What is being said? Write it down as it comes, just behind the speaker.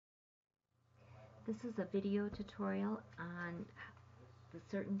This is a video tutorial on the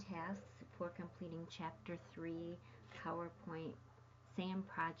certain tasks for completing Chapter 3 PowerPoint SAM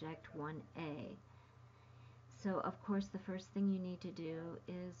Project 1A. So of course the first thing you need to do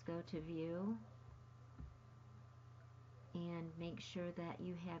is go to View and make sure that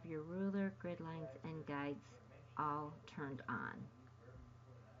you have your ruler, grid lines, and guides all turned on.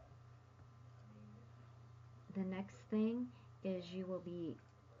 The next thing is you will be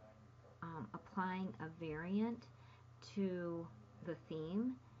applying a variant to the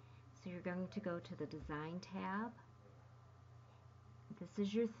theme. So you're going to go to the Design tab. This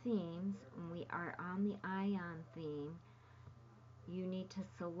is your themes. When we are on the Ion theme, you need to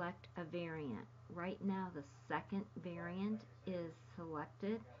select a variant. Right now the second variant is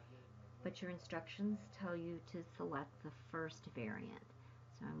selected, but your instructions tell you to select the first variant.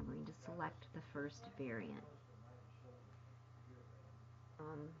 So I'm going to select the first variant.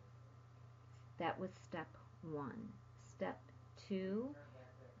 That was step 1. Step 2,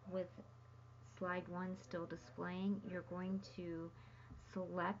 with slide 1 still displaying, you're going to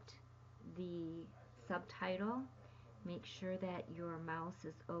select the subtitle. Make sure that your mouse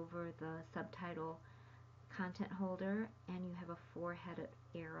is over the subtitle content holder and you have a 4-headed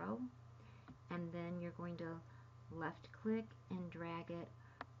arrow, and then you're going to left click and drag it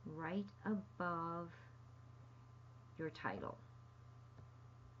right above your title.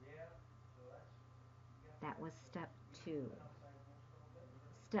 That was step 2.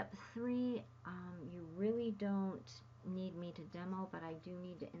 Step 3, you really don't need me to demo, but I do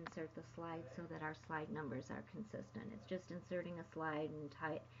need to insert the slide so that our slide numbers are consistent. It's just inserting a slide and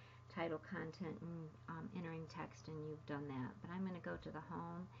title content and entering text, and you've done that. But I'm going to go to the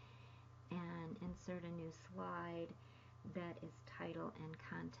home and insert a new slide that is title and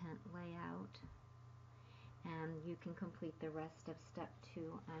content layout. And you can complete the rest of step 2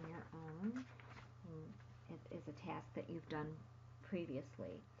 on your own. And it is a task that you've done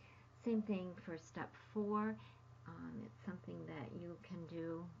previously. Same thing for step 4. It's something that you can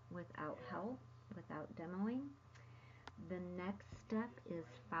do without help, without demoing. The next step is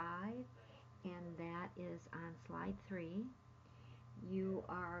 5, and that is on slide 3. You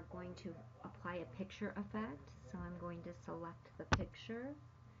are going to apply a picture effect, so I'm going to select the picture,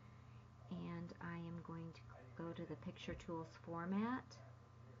 and I am going to go to the Picture Tools format,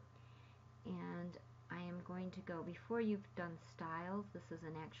 and I am going to go, before you've done styles, this is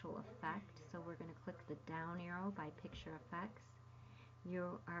an actual effect, so we're going to click the down arrow by Picture Effects.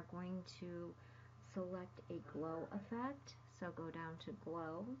 You are going to select a glow effect, so go down to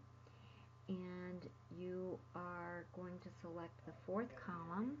glow, and you are going to select the 4th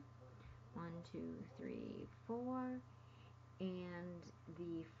column, 1, 2, 3, 4, and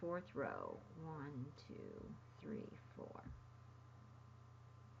the 4th row, 1, 2, 3, 4.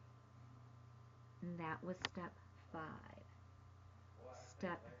 And that was step 5.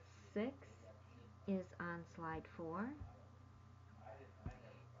 Step 6 is on slide 4,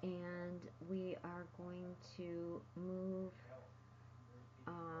 and we are going to move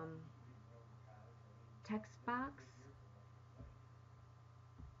text box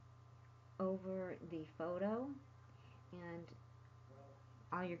over the photo, and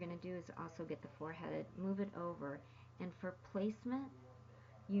all you're going to do is also get the 4-headed, move it over, and for placement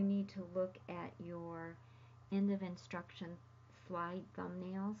you need to look at your end of instruction slide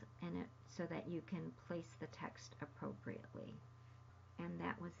thumbnails and so that you can place the text appropriately. And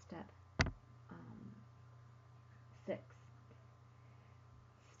that was step 6.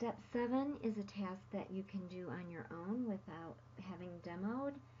 Step 7 is a task that you can do on your own without having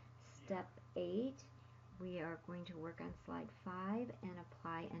demoed. Step 8, we are going to work on slide 5 and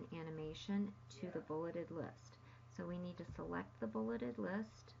apply an animation to the bulleted list. So we need to select the bulleted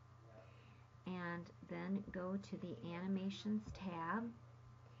list and then go to the Animations tab,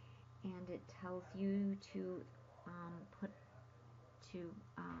 and it tells you to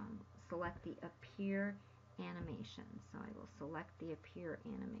select the Appear animation. So I will select the Appear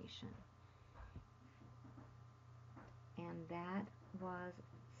animation. And that was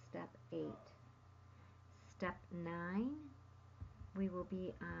step 8. Step 9, we will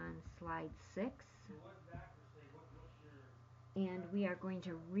be on slide 6. And we are going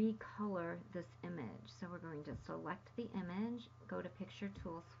to recolor this image. So we're going to select the image, go to Picture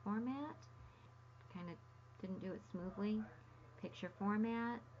Tools format, kind of didn't do it smoothly, Picture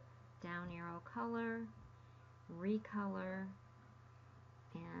Format, down arrow color, recolor,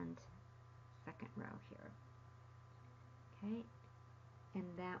 and 2nd row here. Okay, and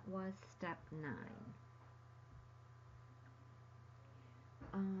that was step 9.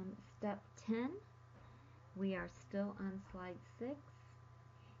 Step 10, we are still on slide 6,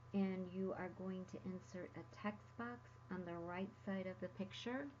 and you are going to insert a text box on the right side of the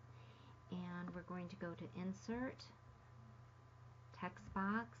picture, and we're going to go to Insert, Text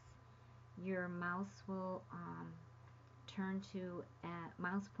Box. Your mouse will turn to a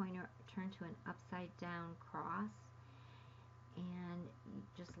mouse pointer, turn to an upside down cross, and you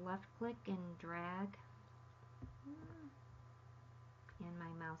just left click and drag, and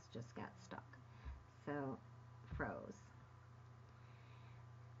my mouse just got stuck, so froze.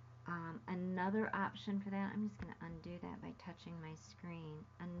 Another option for that, I'm just going to undo that by touching my screen.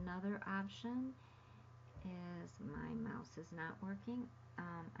 Another option is my mouse is not working.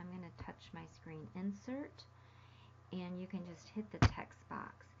 I'm going to touch my screen, Insert, and you can just hit the text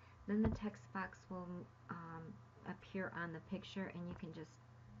box. Then the text box will appear on the picture, and you can just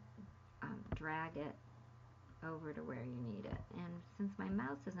drag it over to where you need it. And since my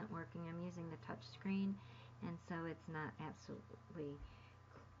mouse isn't working, I'm using the touch screen, and so it's not absolutely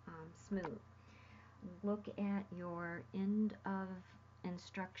smooth. Look at your end of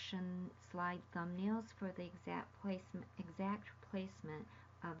instruction slide thumbnails for the exact placement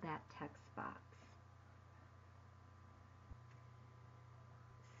of that text box.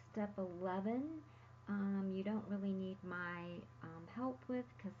 Step 11, you don't really need my help with,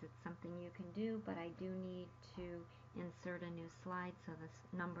 because it's something you can do, but I do need to insert a new slide so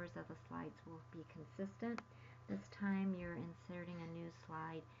the numbers of the slides will be consistent. This time you're inserting a new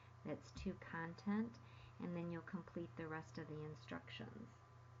slide that's to content, and then you'll complete the rest of the instructions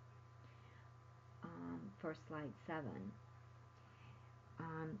for slide 7.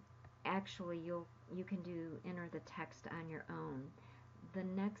 Actually, you can enter the text on your own. The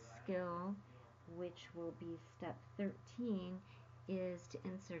next skill, which will be step 13, is to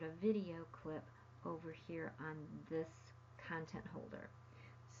insert a video clip over here on this content holder.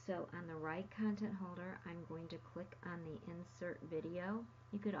 So on the right content holder, I'm going to click on the Insert Video.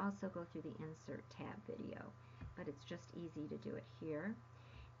 You could also go through the Insert tab Video, but it's just easy to do it here.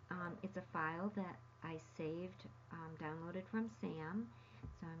 It's a file that I saved, downloaded from Sam,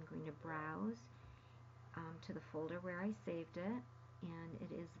 so I'm going to browse to the folder where I saved it, and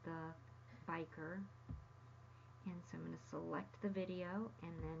it is the biker, and so I'm going to select the video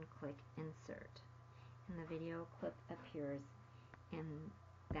and then click Insert, and the video clip appears in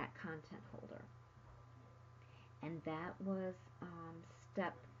that content holder. And that was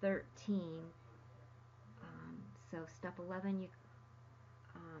step 13. So step 11, you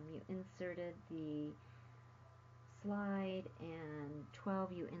inserted the slide, and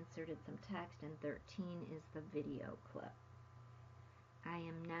 12 you inserted some text, and 13 is the video clip. I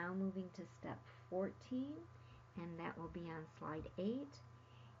am now moving to step 14, and that will be on slide 8,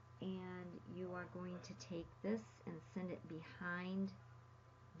 and you are going to take this and send it behind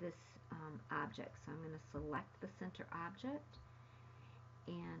this object. So I'm going to select the center object,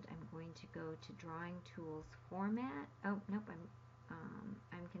 and I'm going to go to Drawing Tools Format. Oh, nope,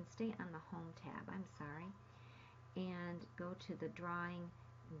 I can stay on the Home tab, I'm sorry, and go to the Drawing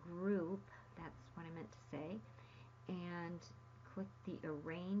Group, that's what I meant to say, and click the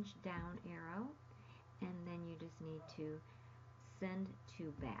Arrange down arrow, and then you just need to send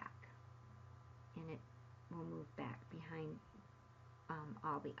to back, and it will move back behind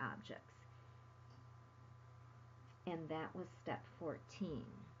all the objects. And that was step 14.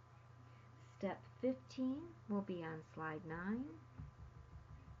 Step 15 will be on slide 9.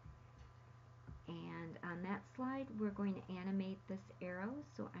 And on that slide, we're going to animate this arrow.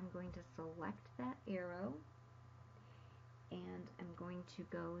 So I'm going to select that arrow, and I'm going to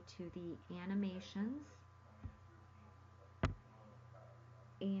go to the animations.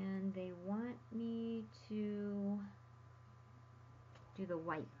 And they want me to do the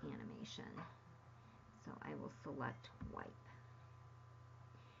wipe animation. So I will select wipe.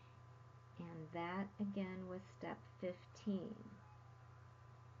 And that again was step 15.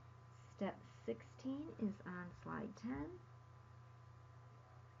 Step 16 is on slide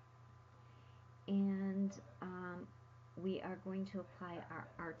 10. And we are going to apply our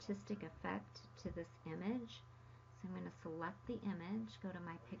artistic effect to this image. So I'm going to select the image, go to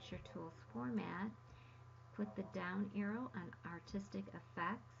my Picture Tools Format, click the down arrow on Artistic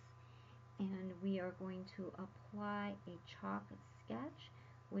Effects, and we are going to apply a chalk sketch,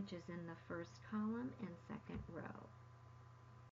 which is in the first column and second row.